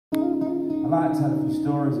like to tell a few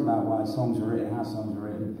stories about why songs are written, how songs are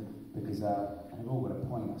written, because they've all got a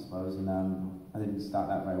point, I suppose, and I didn't start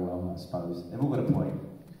that very well, I suppose. They've all got a point.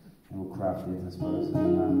 They're all crafted, I suppose.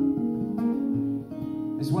 And,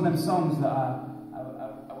 it's one of them songs that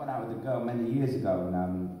I went out with a girl many years ago,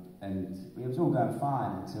 and it was all going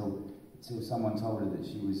fine until someone told her that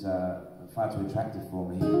she was far too attractive for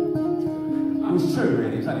me. It was true,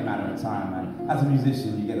 really. It was only a matter of time, man. As a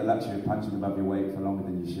musician, you get the luxury of punching above your weight for longer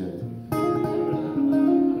than you should.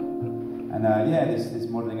 And yeah, this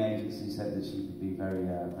modelling agency said that she could be very,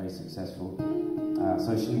 very successful.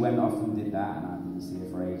 So she went off and did that, and I didn't see her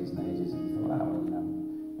for ages and ages. And I thought, oh, well,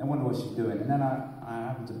 I wonder what she's doing. And then I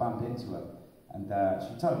happened to bump into her, and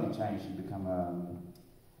she totally changed. She'd become I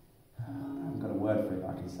haven't got a word for it,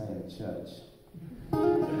 but I can say it at church.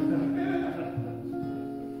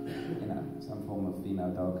 You know, some form of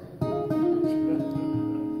female dog.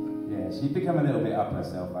 Yeah, she'd become a little bit up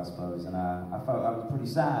herself, I suppose, and I felt I was pretty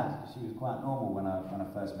sad. She was quite normal when I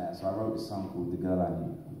first met her, so I wrote this song called "The Girl I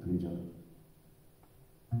Knew." I'm pretty enjoying it.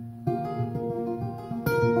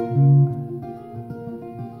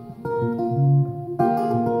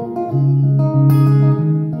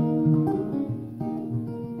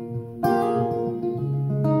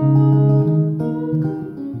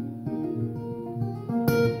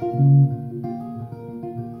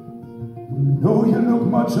 know you look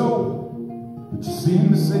much older, but you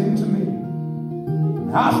seem the same to me.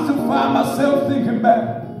 And I still find myself thinking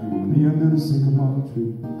back, you and me under the sycamore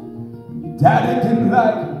tree. And your daddy didn't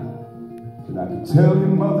like it, but I could tell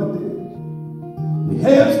your mother did. Your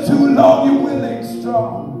hair's too long, your will ain't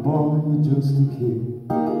strong, boy, you're just a kid.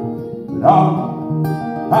 But all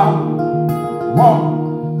I want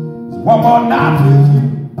is one more night with you.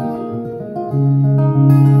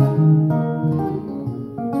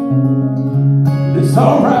 It's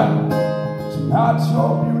alright, tonight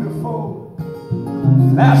you're beautiful.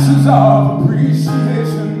 Flashes of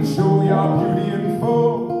appreciation show your beauty in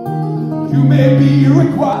full. You may be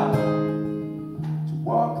required to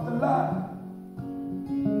walk the line.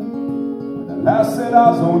 When the last set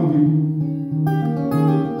eyes on you,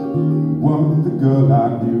 you were the girl I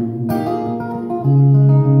knew.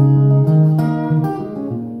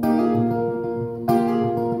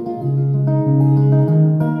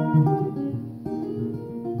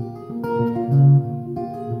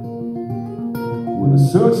 Well, I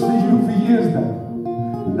searched for you for years now,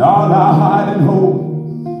 and all I hide and hold.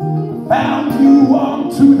 I found you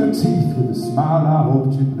armed to the teeth with a smile I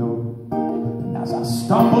hoped you'd know. And as I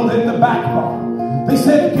stumbled in the back bar, they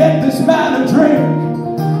said, get this man a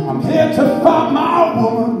drink. I'm here to find my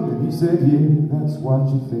woman. And he said, yeah, that's what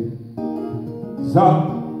you think. 'Cause all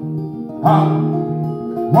I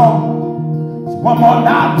want is one more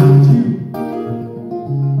night with you.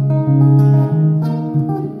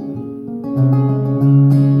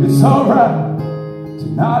 It's alright,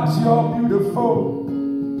 tonight you're beautiful.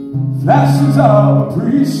 Flashes of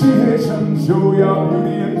appreciation show your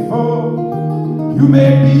beauty in full. You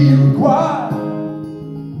may be required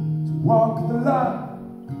to walk the line.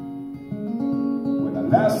 When I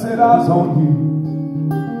last set eyes on you,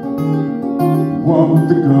 you were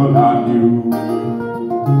the girl I knew.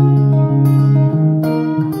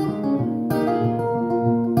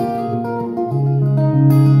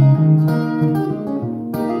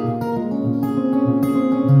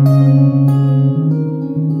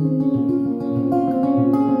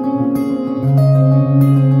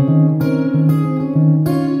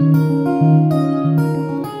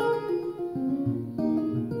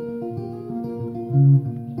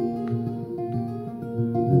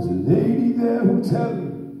 There's a lady there who'll tell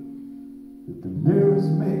you that the mirrors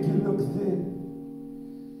make you look thin.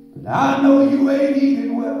 But I know you ain't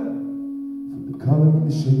eating well from the color and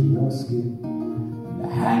the shape of your skin. And the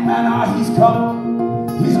hangman, he's coming.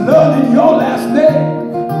 He's learning your last name.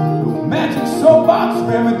 No magic soapbox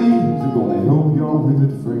remedies are gonna help your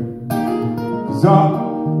withered friend. 'Cause all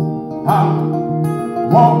I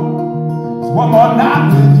want is one more night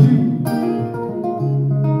with you.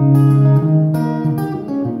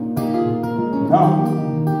 All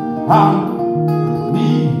I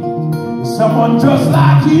need is someone just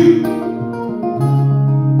like you.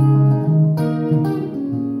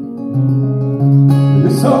 But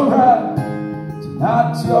it's alright,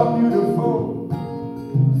 tonight you're beautiful.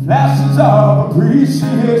 Flashes of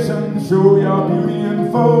appreciation show your beauty in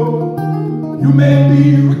full. You may be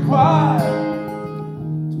required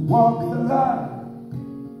to walk the line.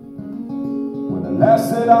 When the last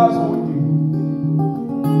set eyes on you,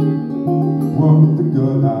 were the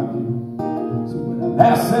girl I knew. So when I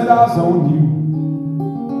last set eyes on you,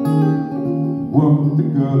 were the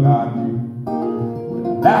girl I knew. When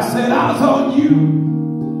I I said eyes on you,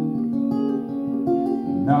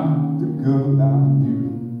 not the girl I knew.